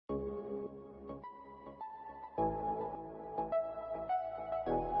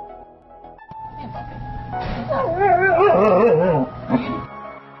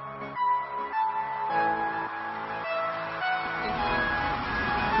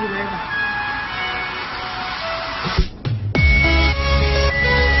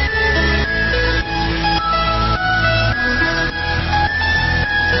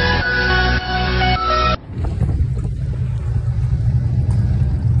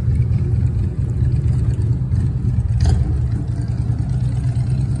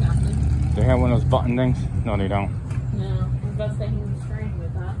They have one of those button things? No, they don't. No, I was about to say he was trained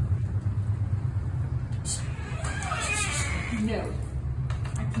with that. No,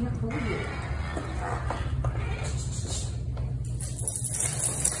 I can't believe it.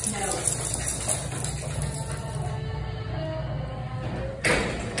 No.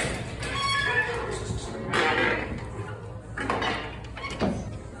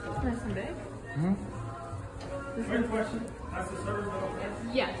 Nice and big. Mm-hmm. Quick question. That's the service bill?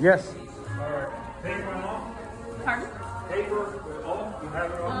 Yes. Yes. Alright. Paper and all? Pardon? Paper with all? You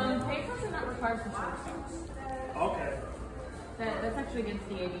have it all? Papers are not required for service dogs. Okay. That's actually against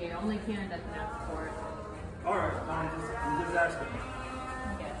the ADA. Only Canada can ask for it. Alright. I'm just asking.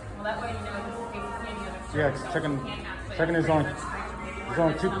 Okay. Well, that way you know just in case it's any other service Yeah, it's dogs, checking. you can't actually Checking ask is for only. registration paperwork. There's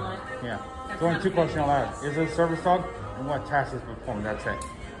only two. That's not- Yeah. that's There's only not two questions I'll good. ask. Is it a service dog? And what tasks is performed? That's it.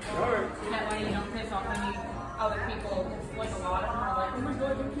 Alright. That way you don't piss off any other people. Like a lot of them are like, oh my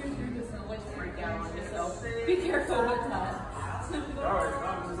god, you can't do this, and the lights freak out on you. So be careful with that. Alright.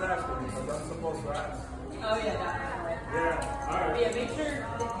 I'm just asking because I'm supposed to ask. Oh yeah, definitely. Yeah. Alright. Yeah, make sure,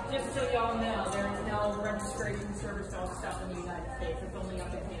 just so y'all know, there is no registration service dog stuff in the United States. It's only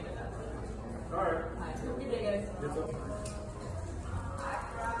up in Canada. Alright. Alright, have a good day, guys. It's up.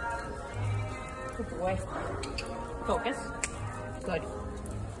 Good boy. Focus. Good.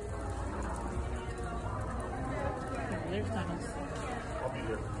 There's Donuts. I'll be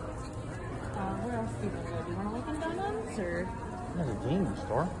here. Where else do you want to go? Do you want to look in Donuts or There's a gaming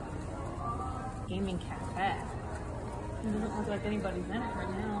store. gaming cafe? It doesn't look like anybody's in it right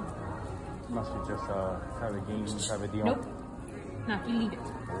now. Must be just kind of a gaming type of deal. Nope. No, you leave it.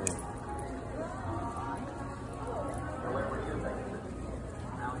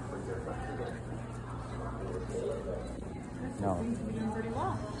 No. Seems to be doing pretty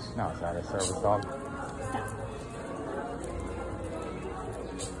well. No, it's not a service dog. Stop.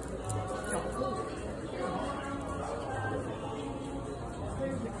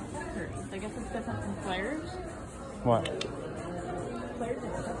 I guess it's different from players. What? Players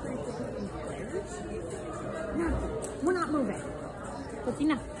are different from players. No, we're not moving. That's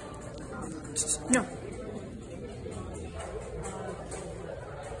enough. No.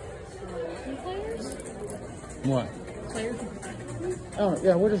 Players? What? Players. Oh,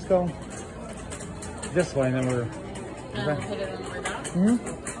 yeah, we'll just go this way and then we're... Put it on my back. Hmm?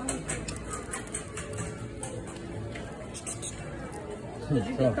 Did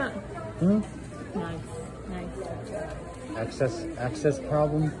you get that? Hmm? Nice. Access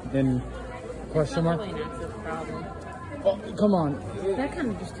problem in question mark? Probably an access problem. Oh, come on. That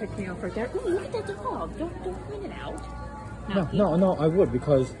kind of just ticked me off right there. Ooh, look at that dog. Don't point it out. No, I would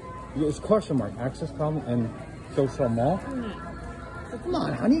because it's question mark. Access problem and social mall. No. Come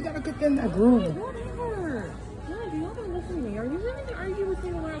on, honey, you gotta get in that groove. Whatever. Yeah, you're not gonna listen to me. Are you really gonna argue with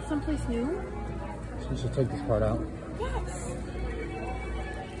me when we're out someplace new? You should take this part out. Yes.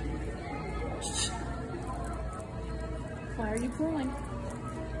 Why are you pulling?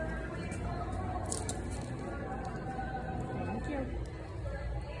 Thank you.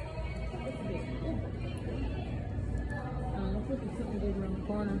 Looks like there's something big around the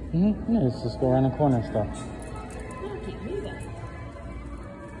corner. Mm-hmm. Yeah, let's just go around the corner and stuff. No, I can't do that.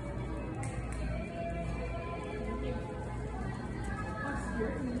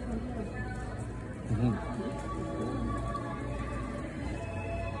 Mm-hmm.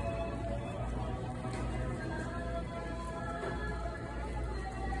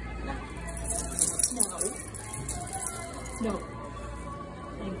 No.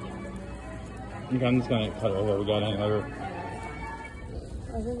 Thank you. Okay, I'm just gonna cut it over. We got another.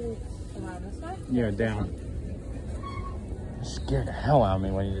 Around this way? Yeah, down. You scared the hell out of me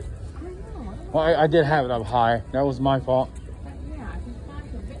when you did. I don't know. Well, I did have it up high. That was my fault. Yeah, I think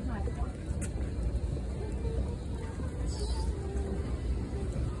that's a bit high.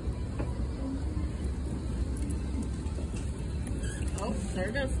 Oh, there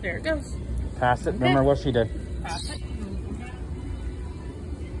it goes. There it goes. Pass it. Remember what she did. Pass it.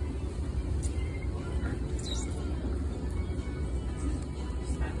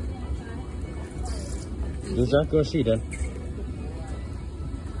 Exactly what she did.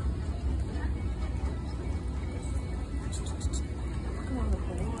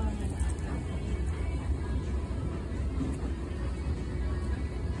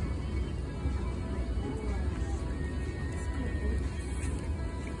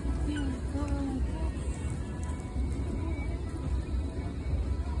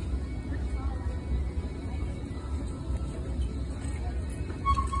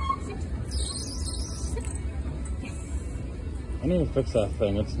 need to fix that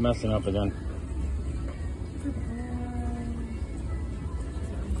thing. It's messing up again.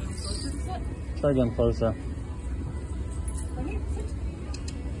 Try getting closer.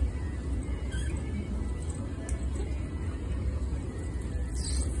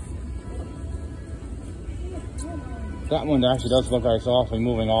 That one actually does look like it's awfully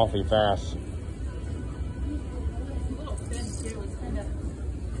moving awfully fast.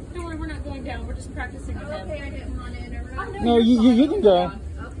 Don't worry, we're not going down. We're just practicing with him. Okay, I didn't want to interrupt. No, you can go.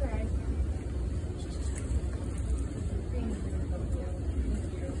 Okay.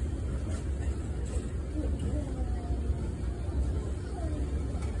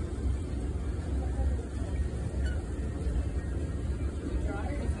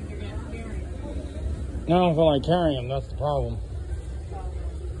 I don't feel like carrying him, that's the problem.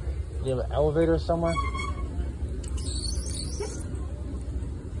 Do you have an elevator somewhere?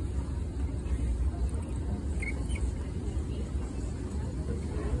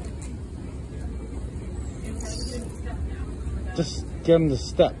 Just get him to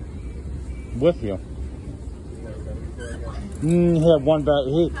step with you. He had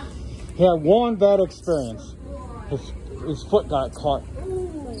one bad experience. His foot got caught.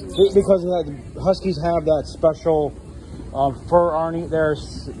 Because Huskies have that special fur underneath their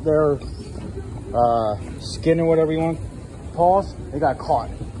skin or whatever you want, paws, they got caught.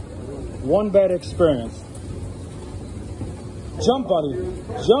 One bad experience. Jump, buddy.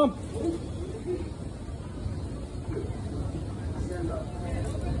 Jump.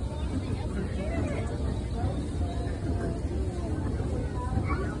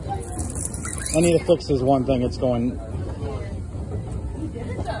 I need to fix this one thing. It's going...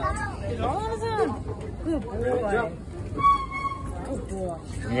 Good boy. Good boy.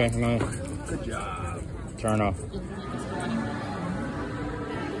 Okay, I'm gonna... Good job. Turn off.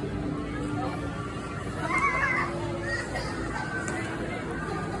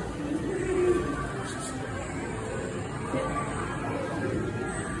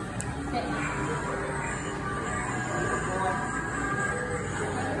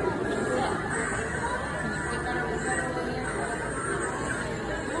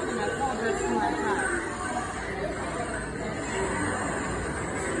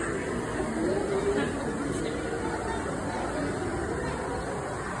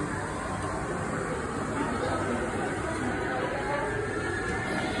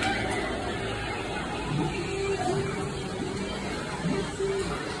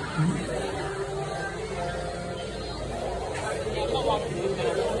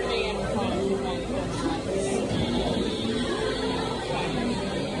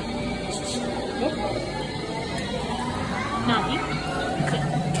 Naki.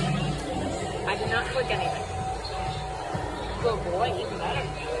 I did not click anything. Good boy, even better.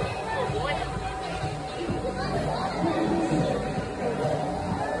 Good boy.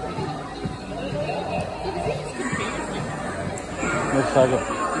 Looks like it.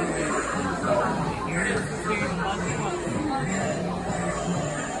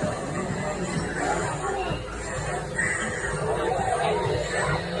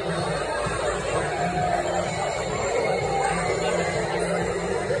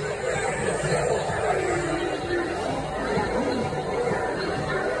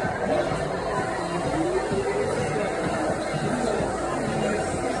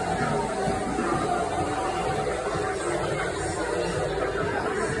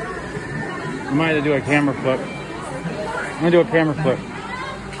 I might have to do a camera flip. I'm gonna do a camera flip.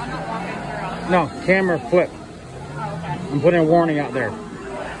 I'm not walking through. No, camera flip. Oh, okay. I'm putting a warning out there.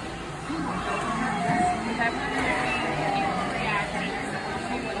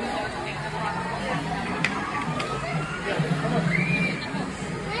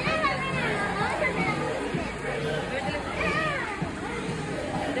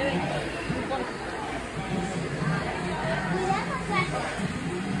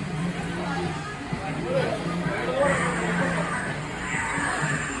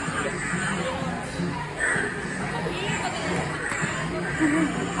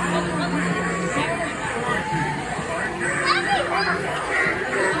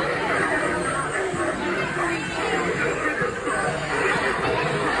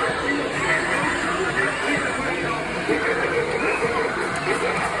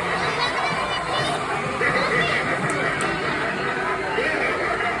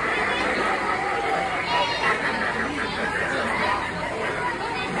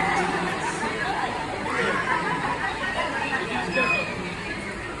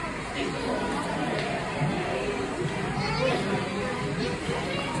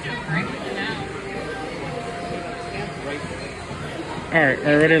 All right,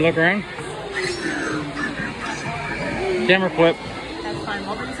 are you ready to look around? camera flip. That's fine.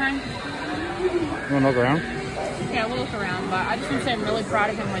 What were you saying? You want to look around? Yeah, we'll look around, but I just want to say I'm really proud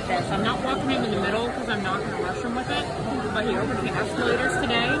of him with this. I'm not walking him in the middle because I'm not going to rush him with it, but he overcame escalators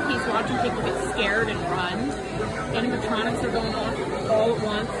today. He's watching people get scared and run. Animatronics are going off all at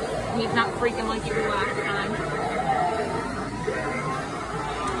once. He's not freaking like he did last time.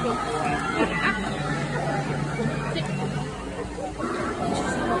 Sit.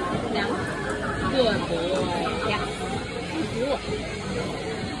 Down. Good boy. Yeah. Good.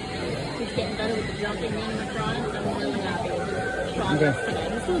 He's getting better with the jumping animatronics. I'm really happy with his progress today.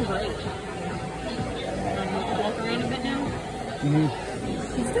 He's doing great. Walk around a bit now? Mm-hmm.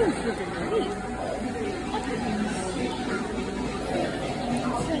 He's doing freaking great.